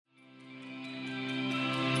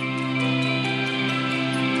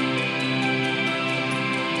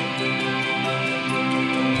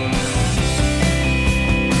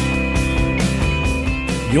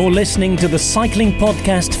You're listening to the cycling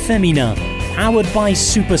podcast Femina, powered by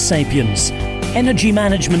Super Sapiens, energy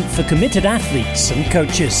management for committed athletes and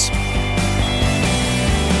coaches.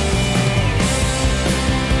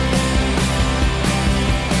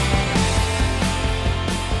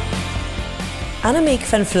 Annemiek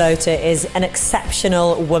van Vleuten is an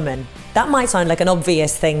exceptional woman. That might sound like an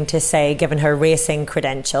obvious thing to say given her racing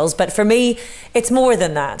credentials, but for me, it's more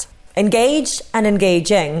than that. Engaged and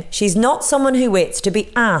engaging, she's not someone who waits to be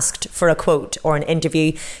asked for a quote or an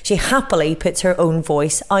interview. She happily puts her own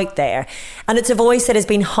voice out there. And it's a voice that has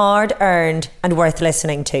been hard-earned and worth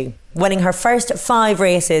listening to. Winning her first 5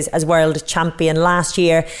 races as world champion last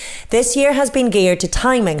year, this year has been geared to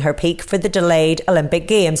timing her peak for the delayed Olympic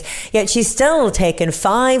Games. Yet she's still taken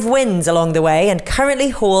 5 wins along the way and currently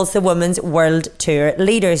holds the Women's World Tour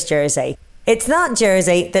Leaders jersey. It's that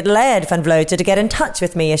jersey that led Van Vleuten to get in touch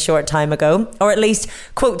with me a short time ago, or at least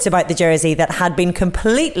quotes about the jersey that had been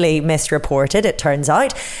completely misreported, it turns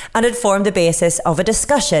out, and had formed the basis of a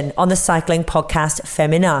discussion on the cycling podcast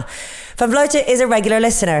Femina. Van Vleuten is a regular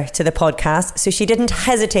listener to the podcast, so she didn't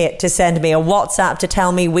hesitate to send me a WhatsApp to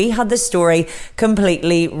tell me we had the story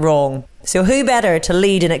completely wrong. So who better to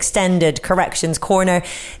lead an extended corrections corner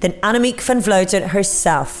than Annemiek van Vleuten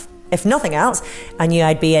herself? If nothing else, I knew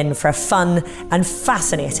I'd be in for a fun and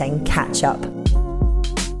fascinating catch-up.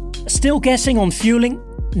 Still guessing on fueling?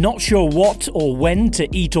 Not sure what or when to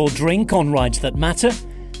eat or drink on rides that matter?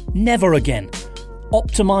 Never again.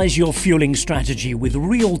 Optimise your fueling strategy with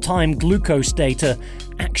real-time glucose data,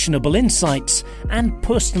 actionable insights, and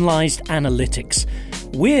personalised analytics.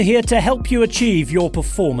 We're here to help you achieve your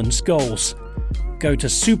performance goals. Go to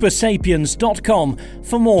supersapiens.com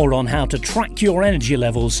for more on how to track your energy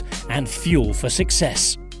levels and fuel for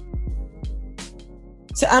success.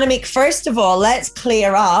 So Annemiek, first of all, let's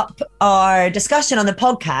clear up our discussion on the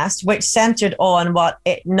podcast, which centred on what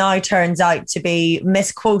it now turns out to be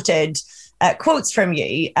misquoted quotes from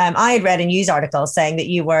you. I had read a news article saying that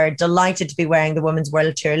you were delighted to be wearing the Women's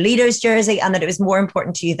World Tour Leaders jersey and that it was more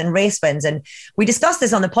important to you than race wins. And we discussed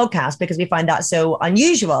this on the podcast because we find that so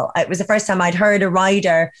unusual. It was the first time I'd heard a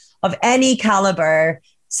rider of any calibre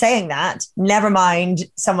saying that, never mind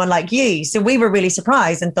someone like you. So we were really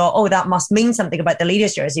surprised and thought, oh, that must mean something about the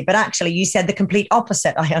Leaders jersey. But actually, you said the complete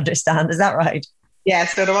opposite, I understand. Is that right? Yeah,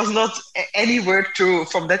 so there was not any word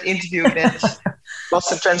from that interview that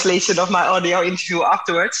was a translation of my audio interview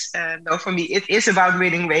afterwards. No, for me, it is about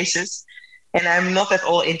winning races. And I'm not at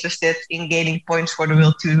all interested in gaining points for the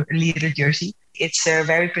World Tour Leader jersey. It's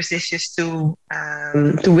very prestigious to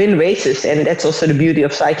win races. And that's also the beauty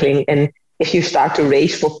of cycling. And if you start to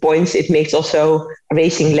race for points, it makes also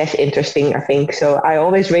racing less interesting, I think. So I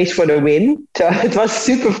always race for the win. So it was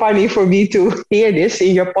super funny for me to hear this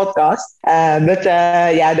in your podcast. It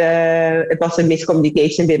was a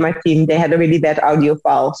miscommunication with my team. They had a really bad audio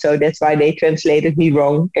file. So that's why they translated me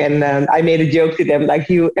wrong. And I made a joke to them, like,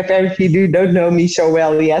 you apparently don't know me so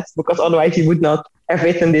well yet, because otherwise you would not have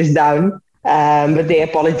written this down. But they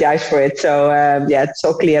apologized for it. So, it's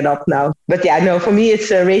all cleared up now. But for me, it's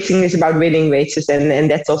racing is about winning races. And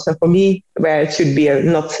that's also for me where it should be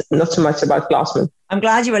not so much about classmen. I'm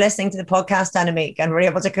glad you were listening to the podcast, Annemiek, and were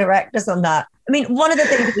able to correct us on that. I mean, one of the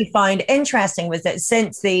things that we find interesting was that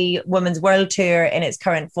since the Women's World Tour in its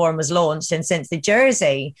current form was launched and since the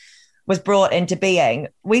jersey was brought into being,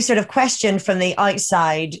 we sort of questioned from the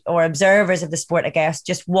outside or observers of the sport, I guess,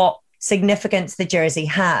 just what significance the jersey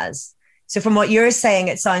has. So from what you're saying,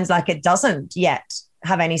 it sounds like it doesn't yet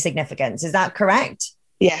have any significance. Is that correct?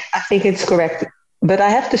 Yeah, I think it's correct. But I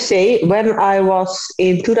have to say, when I was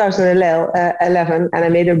in 2011 and I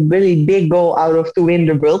made a really big goal out of to win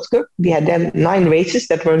the World Cup, we had then 9 races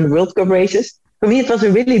that were the World Cup races. For me, it was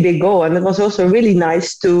a really big goal. And it was also really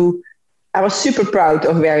nice I was super proud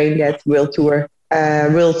of wearing that World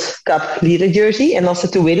Cup leader jersey and also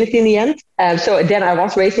to win it in the end. So then I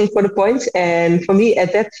was racing for the points. And for me,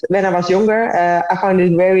 when I was younger, I found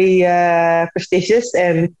it very prestigious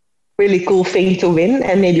and really cool thing to win.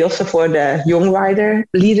 And maybe also for the young rider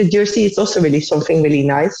leader jersey, it's also really something really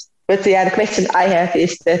nice. But the question I have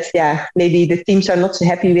is that, maybe the teams are not so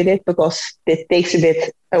happy with it because it takes a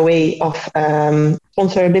bit away of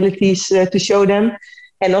responsibilities to show them.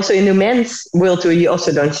 And also in the men's World Tour, you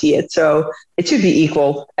also don't see it. So it should be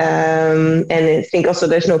equal. And I think also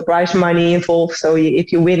there's no prize money involved. So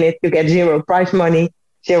if you win it, you get 0 prize money,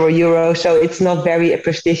 €0. So it's not very a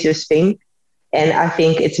prestigious thing. And I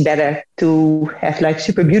think it's better to have like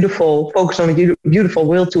super beautiful, focus on the beautiful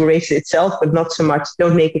World Tour race itself, but not so much,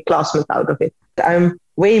 don't make a classment out of it. I'm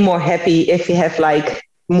way more happy if you have like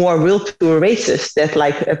more World Tour races that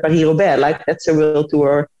like Paris-Roubaix, like that's a World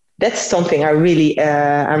Tour that's something I'm really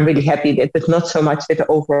happy with, but not so much with the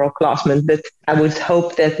overall classment. But I would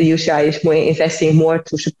hope that the UCI is investing more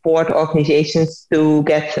to support organizations to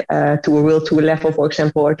get to a World Tour level, for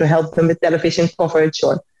example, or to help them with television coverage.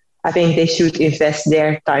 Or I think they should invest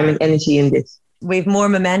their time and energy in this. We've more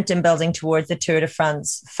momentum building towards the Tour de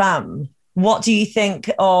France Femmes. What do you think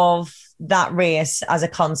of that race as a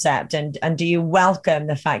concept? And do you welcome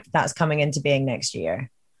the fact that that's coming into being next year?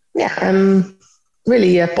 Yeah, I'm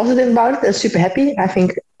really positive about it and super happy. I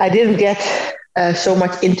think I didn't get so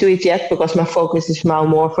much into it yet because my focus is now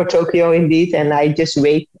more for Tokyo indeed. And I just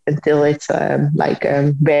wait until it's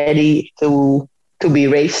ready to be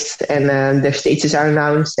raced and the stages are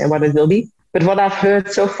announced and what it will be. But what I've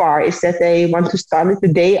heard so far is that they want to start it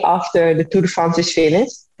the day after the Tour de France is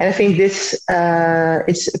finished. And I think this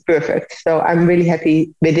is perfect. So I'm really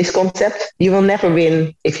happy with this concept. You will never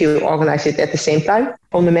win if you organize it at the same time.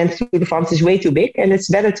 On the men's Tour de France is way too big. And it's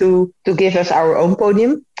better to give us our own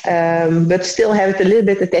podium, but still have it a little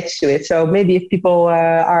bit attached to it. So maybe if people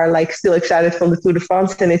are like still excited from the Tour de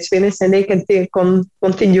France and it's finished, and they can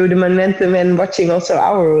continue the momentum and watching also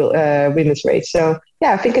our women's race. So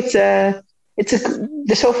yeah, I think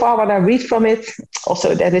so far what I read from it,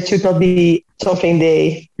 also that it should not be something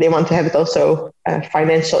they want to have it also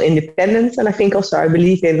financial independence. And I think also I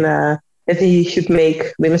believe in that we should make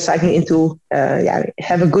women's cycling into,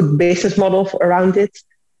 have a good business model around it.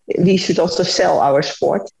 We should also sell our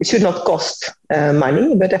sport. It should not cost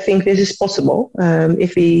money, but I think this is possible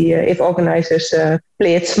if organizers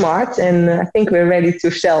play it smart. And I think we're ready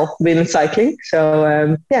to sell women's cycling.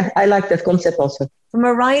 So I like that concept also. From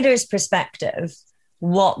a rider's perspective,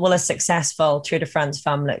 what will a successful Tour de France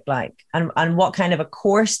Femme look like? And what kind of a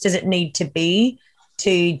course does it need to be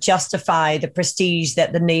to justify the prestige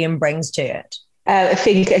that the name brings to it? I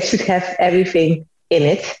think it should have everything in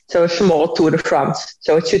it. So a small Tour de France.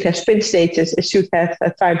 So it should have sprint stages. It should have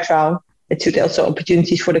a time trial. It should also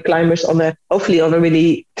opportunities for the climbers hopefully on a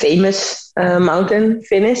really famous mountain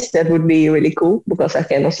finish. That would be really cool because I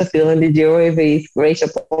can also feel in the Giro if we race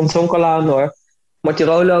up on Zoncolan or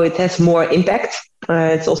Mortirolo, it has more impact.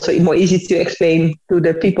 It's also more easy to explain to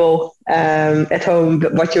the people at home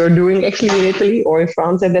what you're doing actually in Italy or in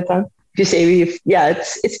France at that time. If you say,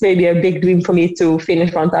 it's maybe a big dream for me to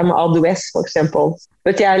finish one time Alpe d'Huez, for example.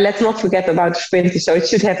 But yeah, let's not forget about the sprinters. So it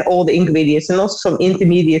should have all the ingredients and also some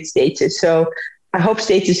intermediate stages. So I hope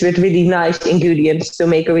stages with really nice ingredients to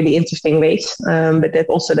make a really interesting race. But that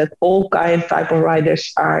all type of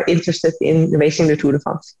riders are interested in racing the Tour de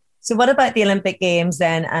France. So what about the Olympic Games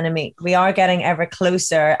then, Annemiek? We are getting ever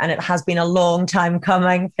closer and it has been a long time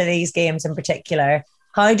coming for these games in particular.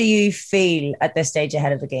 How do you feel at this stage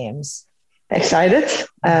ahead of the Games? Excited,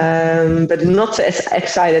 but not as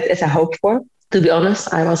excited as I hoped for. To be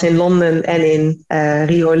honest, I was in London and in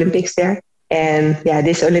Rio Olympics there. And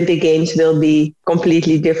this Olympic Games will be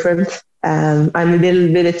completely different. I'm a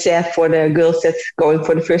little bit sad for the girls that's going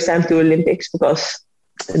for the first time to Olympics because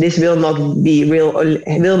this will not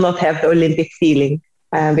have the Olympic feeling.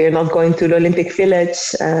 We're not going to the Olympic Village.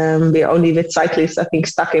 We're only with cyclists, I think,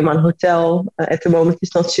 stuck in one hotel. At the moment,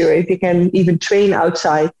 it's not sure if we can even train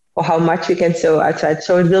outside or how much we can show outside.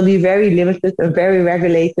 So it will be very limited and very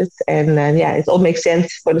regulated. And it all makes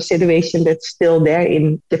sense for the situation that's still there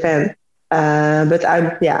in Japan. But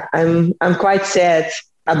I'm quite sad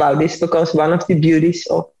about this because one of the beauties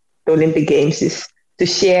of the Olympic Games is to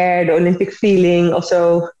share the Olympic feeling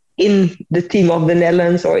also in the team of the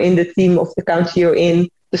Netherlands or in the team of the country you're in,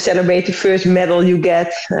 to celebrate the first medal you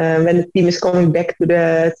get when the team is coming back to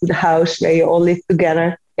the house where you all live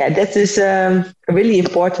together. Yeah, that is a really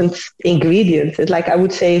important ingredient. It's like I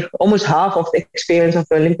would say almost half of the experience of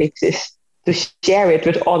the Olympics is to share it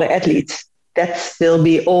with other athletes. That will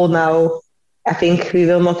be all now. I think we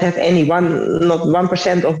will not have not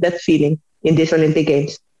 1% of that feeling in this Olympic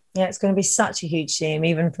Games. Yeah, it's going to be such a huge shame,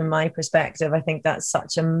 even from my perspective. I think that's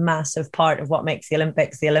such a massive part of what makes the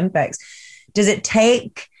Olympics the Olympics. Does it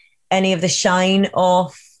take any of the shine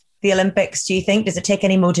off the Olympics, do you think? Does it take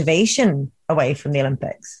any motivation away from the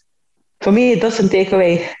Olympics? For me, it doesn't take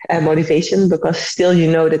away motivation because still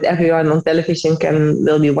you know that everyone on television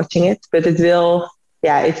will be watching it. But it will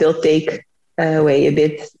take away a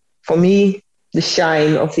bit. For me, the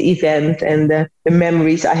shine of the event and the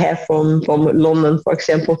memories I have from London, for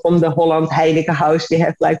example, from the Holland Heineken House. We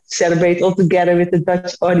have celebrate all together with the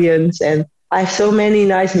Dutch audience. And I have so many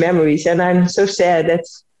nice memories. And I'm so sad that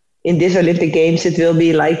in this Olympic Games, it will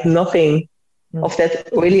be nothing of that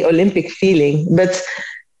really Olympic feeling. But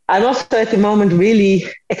I'm also at the moment really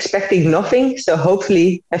expecting nothing. So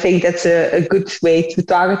hopefully, I think that's a good way to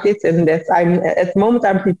target it. And that at the moment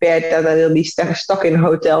I'm prepared that I will be stuck in a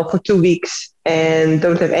hotel for 2 weeks and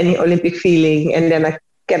don't have any Olympic feeling. And then I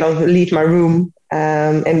cannot leave my room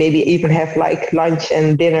and maybe even have like lunch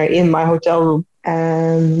and dinner in my hotel room.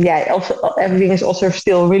 Also everything is also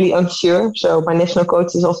still really unsure. So my national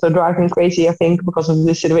coach is also driving crazy, I think, because of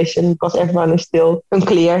the situation, because everyone is still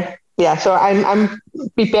unclear. Yeah, so I'm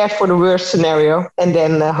prepared for the worst scenario, and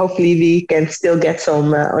then hopefully we can still get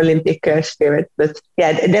some Olympic spirit. But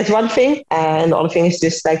yeah, that's one thing, and the other thing is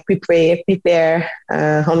just like prepare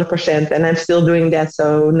 100%, and I'm still doing that.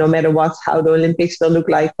 So no matter what, how the Olympics will look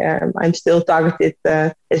like, I'm still targeted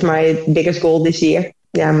as my biggest goal this year.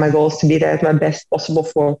 Yeah, my goal is to be there at my best possible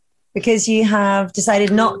form. Because you have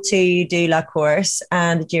decided not to do La Course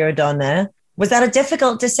and Giro Donne. Was that a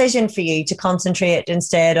difficult decision for you to concentrate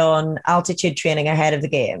instead on altitude training ahead of the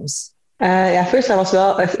games? First I was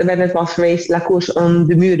when it was raced La Course on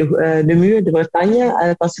the Mur de Bretagne.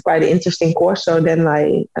 It was quite an interesting course. So then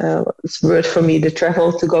it's worth for me to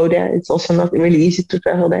travel to go there. It's also not really easy to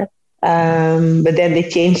travel there. But then they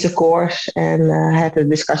changed the course, and I had a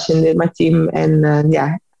discussion with my team, and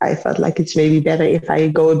I felt like it's maybe better if I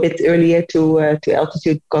go a bit earlier to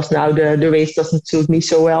altitude, because now the race doesn't suit me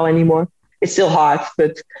so well anymore. It's still hard,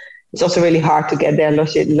 but it's also really hard to get there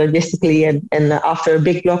logistically. And after a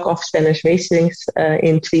big block of Spanish racings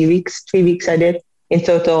in 3 weeks, I did in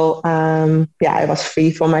total. I was free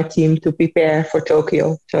for my team to prepare for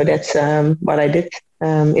Tokyo. So that's what I did.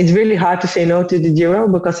 It's really hard to say no to the Giro,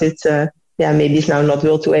 because it's maybe it's now not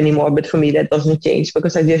World Tour anymore, but for me that doesn't change,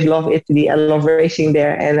 because I just love Italy. I love racing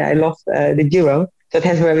there, and I love the Giro. So it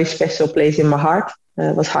has a very special place in my heart.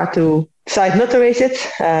 It was hard to decide not to race it.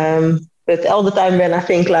 But all the time when I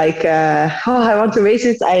think like, I want to race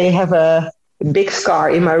it, I have a big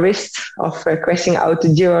scar in my wrist of crashing out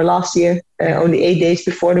the Giro last year, only 8 days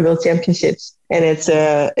before the World Championships. And it's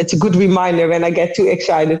a good reminder when I get too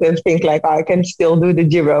excited and think like, I can still do the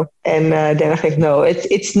Giro. And then I think, no,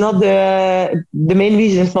 it's not the main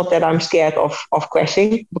reason is not that I'm scared of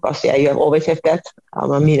crashing, because you always have that.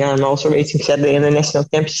 I'm also racing Saturday in the national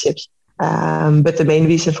championships. But the main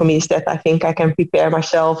reason for me is that I think I can prepare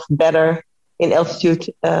myself better in altitude,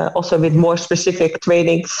 also with more specific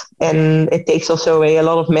trainings. And it takes also away a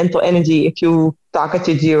lot of mental energy if you target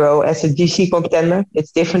your Giro as a GC contender.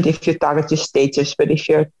 It's different if you target your stages, but if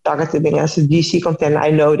you're targeting as a GC contender,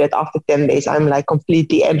 I know that after 10 days, I'm like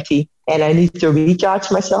completely empty and I need to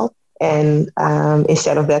recharge myself. And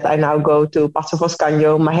instead of that, I now go to Passo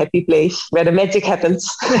Foscagno, my happy place, where the magic happens.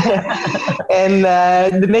 And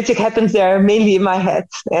the magic happens there mainly in my head.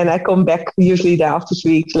 And I come back usually there after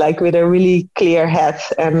 3 weeks, like with a really clear head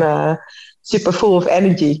and super full of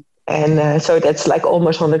energy. And so that's like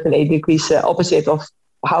almost 180 degrees opposite of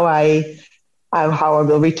how I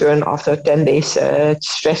will return after 10 days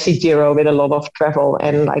stressy Giro with a lot of travel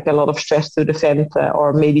and like a lot of stress to defend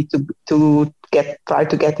or maybe to try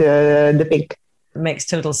to get the pink. Makes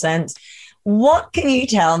total sense. What can you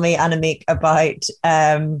tell me, Annemiek, about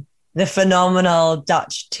the phenomenal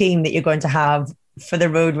Dutch team that you're going to have for the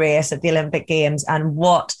road race at the Olympic Games, and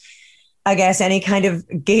what, I guess, any kind of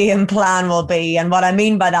game plan will be? And what I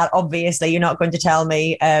mean by that, obviously, you're not going to tell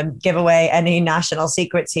me, give away any national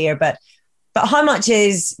secrets here, but how much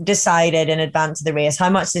is decided in advance of the race? How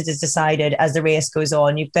much is decided as the race goes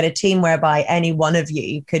on? You've got a team whereby any one of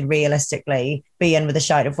you could realistically be in with a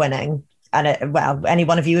shout of winning. And any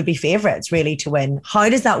one of you would be favourites really to win. How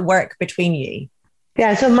does that work between you?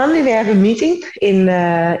 Yeah, so Monday we have a meeting in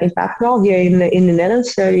Papendal here in the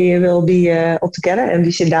Netherlands. So we will be all together and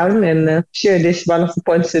we sit down, and sure, this is one of the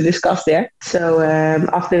points to discuss there. So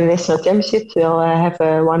after the national championships, we'll have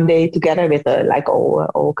one day together with like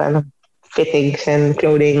all kind of fittings and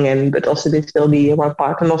clothing, but also this will be one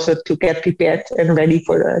part, and also to get prepared and ready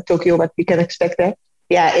for Tokyo, what we can expect there.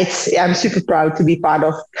 Yeah, I'm super proud to be part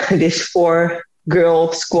of this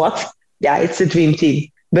 4-girl squad. Yeah, it's a dream team.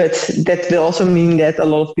 But that will also mean that a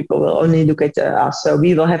lot of people will only look at us. So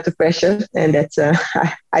we will have the pressure, and that's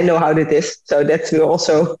I know how that is. So that's we're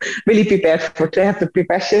also really prepared to have the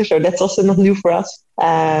pressure. So that's also not new for us.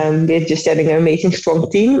 We're just having an amazing, strong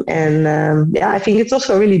team. And I think it's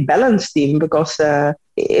also a really balanced team, because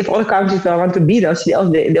if other countries want to beat us,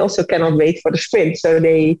 they also cannot wait for the sprint. So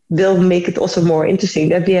they will make it also more interesting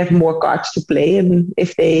that we have more cards to play. And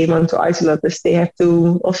if they want to isolate us, they have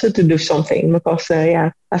to do something. Because,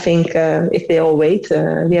 I think if they all wait,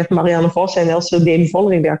 we have Marianne Vos and also Demi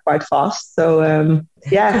Vollering, they're quite fast. So,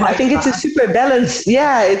 I think it's a super balance.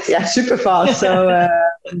 Yeah, it's super fast. So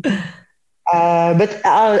But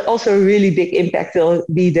also a really big impact will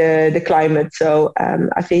be the climate. So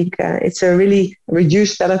I think it's a really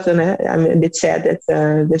reduced peloton. I'm a bit sad that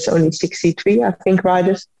there's only 63, I think,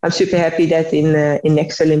 riders. I'm super happy that in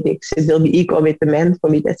next Olympics it will be equal with the men. For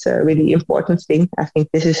me, that's a really important thing. I think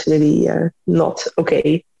this is really not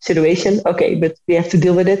okay situation. Okay, but we have to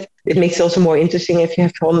deal with it. It makes it also more interesting if you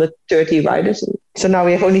have 130 riders. So now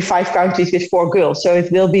we have only 5 countries with 4 girls. So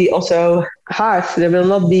it will be also hard. There will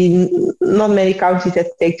not be not many countries that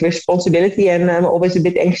take the responsibility. And I'm always a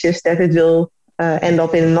bit anxious that it will end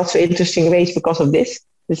up in a not so interesting race because of this.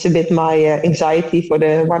 It's a bit my anxiety for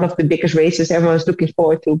one of the biggest races everyone's looking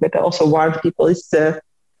forward to. But I also warn people it's a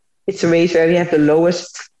race where we have the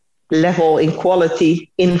lowest level in quality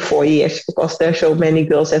in 4 years because there are so many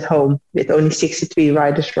girls at home with only 63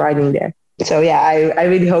 riders riding there. So yeah, I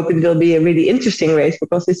really hope it will be a really interesting race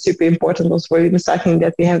because it's super important also for women's cycling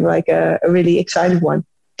that we have like a really exciting one.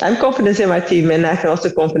 I'm confident in my team and I'm also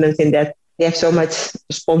confident in that we have so much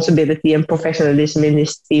responsibility and professionalism in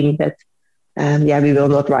this team that we will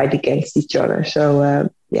not ride against each other. So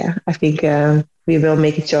I think we will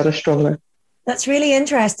make each other stronger. That's really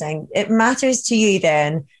interesting. It matters to you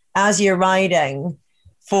then as you're riding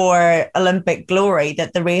for Olympic glory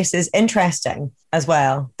that the race is interesting as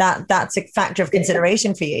well. That's a factor of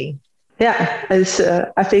consideration for you. Yeah,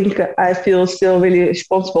 I think I feel still really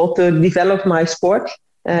responsible to develop my sport,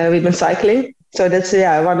 women's cycling. So that's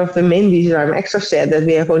one of the main reasons I'm extra sad that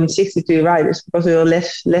we have only 63 riders because there are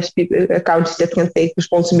less people, countries that can take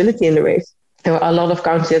responsibility in the race. There are a lot of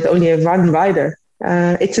countries that only have 1 rider.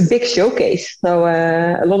 It's a big showcase. So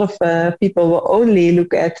a lot of people will only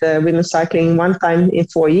look at women's cycling 1 time in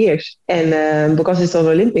 4 years. And because it's on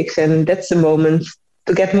Olympics, and that's the moment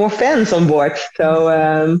to get more fans on board.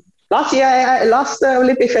 So last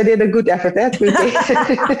Olympics, I did a good effort to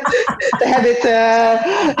have it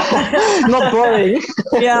not boring.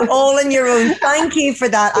 Yeah, all in your own. Thank you for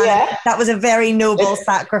that. Yeah. That was a very noble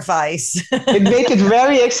sacrifice. It made it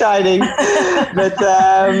very exciting. But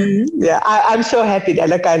I'm so happy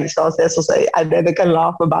that I can say that I can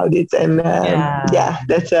laugh about it. And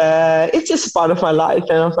that's it's just a part of my life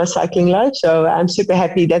and of my cycling life. So I'm super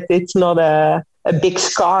happy that it's not a big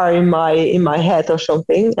scar in my head or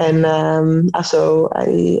something. And also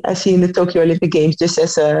I see in the Tokyo Olympic Games just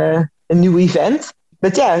as a new event.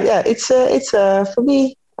 But it's for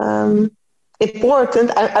me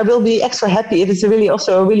important. I will be extra happy if it's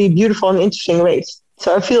also a really beautiful and interesting race.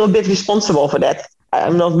 So I feel a bit responsible for that.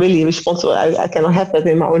 I'm not really responsible. I cannot have that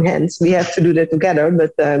in my own hands. We have to do that together.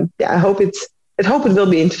 But I hope it will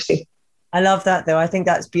be interesting. I love that though. I think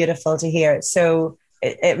that's beautiful to hear. So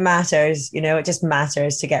it matters, it just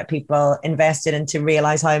matters to get people invested and to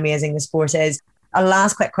realize how amazing the sport is. A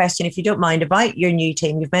last quick question, if you don't mind, about your new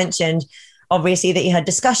team. You've mentioned obviously that you had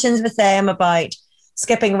discussions with them about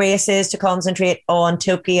skipping races to concentrate on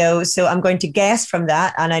Tokyo. So I'm going to guess from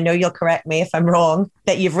that, and I know you'll correct me if I'm wrong,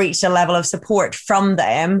 that you've reached a level of support from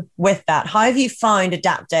them with that. How have you found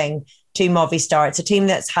adapting to Movistar? It's a team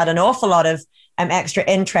that's had an awful lot of extra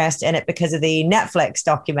interest in it because of the Netflix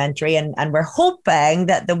documentary, and we're hoping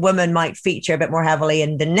that the women might feature a bit more heavily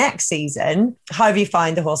in the next season. How have you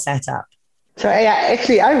found the whole setup? So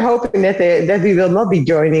actually, I'm hoping that we will not be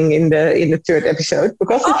joining in the 3rd episode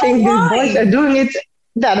because I think the boys are doing it.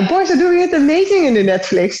 Yeah, the boys are doing it amazing in the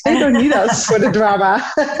Netflix. They don't need us for the drama.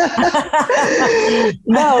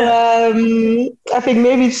 No, I think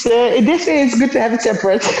maybe in this way it's good to have it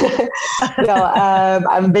separate. No,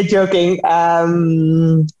 I'm a bit joking.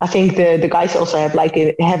 I think the guys also have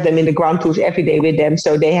them in the ground tools every day with them,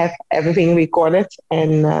 so they have everything recorded,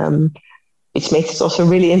 and which makes it also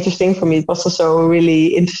really interesting for me. It was also really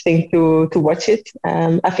interesting to watch it.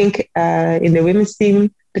 I think in the women's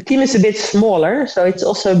team, the team is a bit smaller, so it's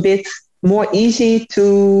also a bit more easy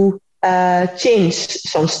to change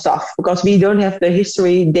some stuff because we don't have the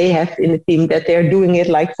history they have in the team that they're doing it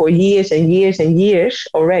for years and years and years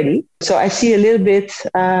already. So I see a little bit,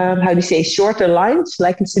 shorter lines,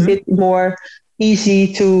 it's a bit more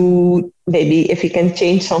easy to maybe if we can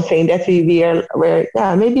change something that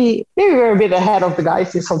maybe we're a bit ahead of the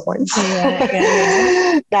guys in some points.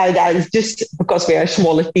 That is just because we are a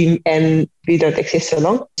smaller team and we don't exist so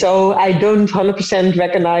long. So I don't 100%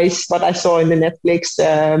 recognize what I saw in the Netflix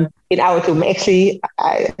in our team. Actually,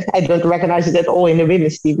 I don't recognize it at all in the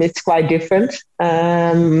women's team. It's quite different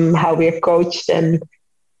how we are coached and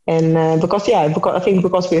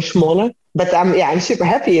because we're smaller. But I'm super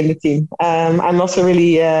happy in the team. I'm also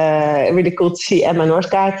really cool to see Emma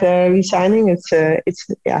Norsgaard resigning. It's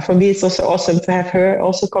for me it's also awesome to have her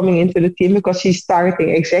also coming into the team because she's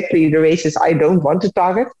targeting exactly the races I don't want to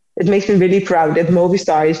target. it makes me really proud that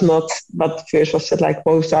Movistar is not what first was said, like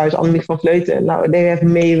Movistar is Annemiek van Vleuten. Now they have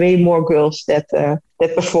way more girls that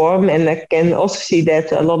perform, and I can also see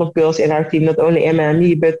that a lot of girls in our team, not only Emma and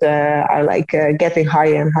me, but are like getting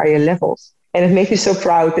higher and higher levels. And it makes me so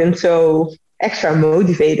proud and so extra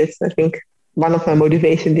motivated. I think one of my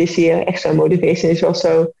motivation this year, extra motivation, is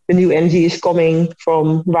also the new energy is coming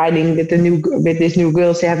from riding with these new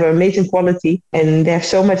girls. They have an amazing quality and they have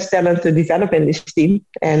so much talent to develop in this team.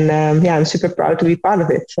 And I'm super proud to be part of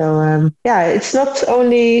it. So it's not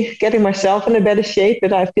only getting myself in a better shape,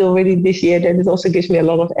 but I feel really this year that it also gives me a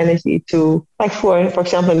lot of energy to, like for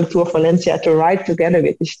example, in the Tour of Valencia, to ride together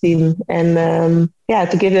with this team and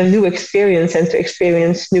to give them new experience and to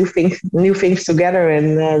experience new things together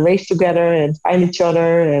and race together and find each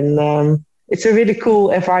other. And it's a really cool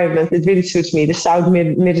environment. It really suits me. The South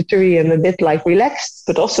Mediterranean, a bit like relaxed,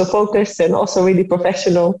 but also focused and also really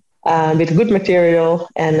professional with good material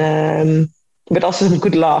and but also some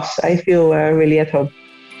good laughs. I feel really at home.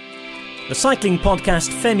 The cycling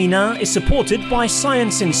podcast Femina is supported by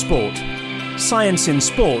Science in Sport. Science in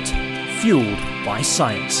Sport, fueled by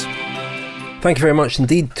science. Thank you very much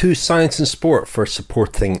indeed to Science in Sport for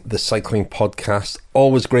supporting the cycling podcast.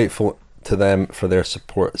 Always grateful to them for their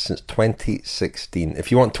support since 2016.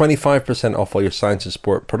 If you want 25% off all your Science in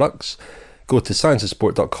Sport products, go to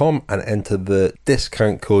scienceinsport.com and enter the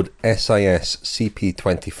discount code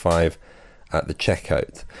SISCP25 at the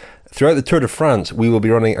checkout. Throughout the Tour de France, we will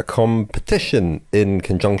be running a competition in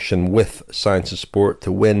conjunction with Science in Sport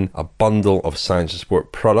to win a bundle of Science in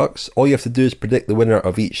Sport products. All you have to do is predict the winner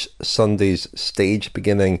of each Sunday's stage,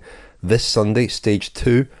 beginning this Sunday, stage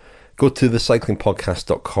 2. Go to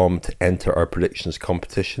thecyclingpodcast.com to enter our predictions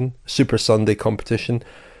competition, Super Sunday competition.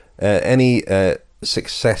 Any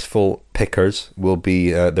successful pickers will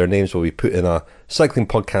be, their names will be put in a Cycling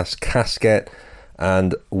Podcast casket,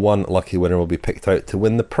 and one lucky winner will be picked out to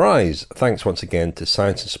win the prize. Thanks once again to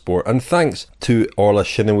Science in Sport, and thanks to Orla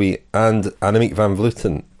Shinawee and Annemiek van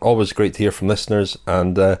Vleuten. Always great to hear from listeners,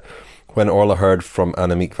 and when Orla heard from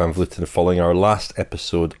Annemiek van Vleuten following our last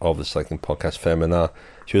episode of the Cycling Podcast Femina,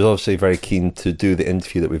 she was obviously very keen to do the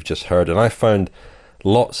interview that we've just heard, and I found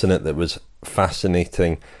lots in it that was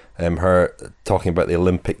fascinating. Her talking about the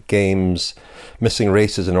Olympic Games, missing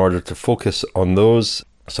races in order to focus on those.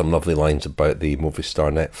 Some lovely lines about the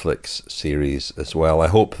Movistar Netflix series as well. I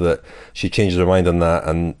hope that she changes her mind on that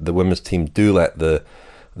and the women's team do let the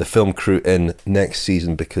film crew in next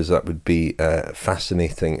season, because that would be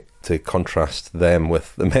fascinating to contrast them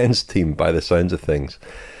with the men's team by the sounds of things.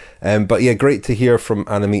 But yeah, great to hear from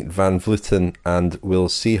Annemiek van Vleuten, and we'll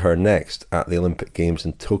see her next at the Olympic Games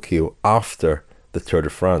in Tokyo after the Tour de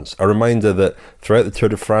France. A reminder that throughout the Tour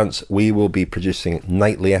de France we will be producing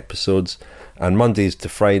nightly episodes, and Mondays to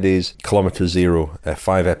Fridays, Kilometre Zero,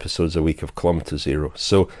 5 episodes a week of Kilometre Zero.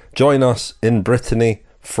 So join us in Brittany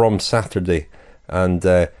from Saturday, and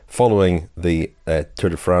following the Tour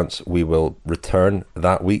de France, we will return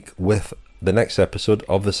that week with the next episode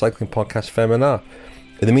of the Cycling Podcast Femina.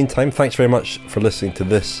 In the meantime, thanks very much for listening to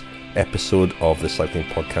this episode of the Cycling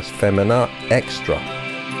Podcast Femina Extra.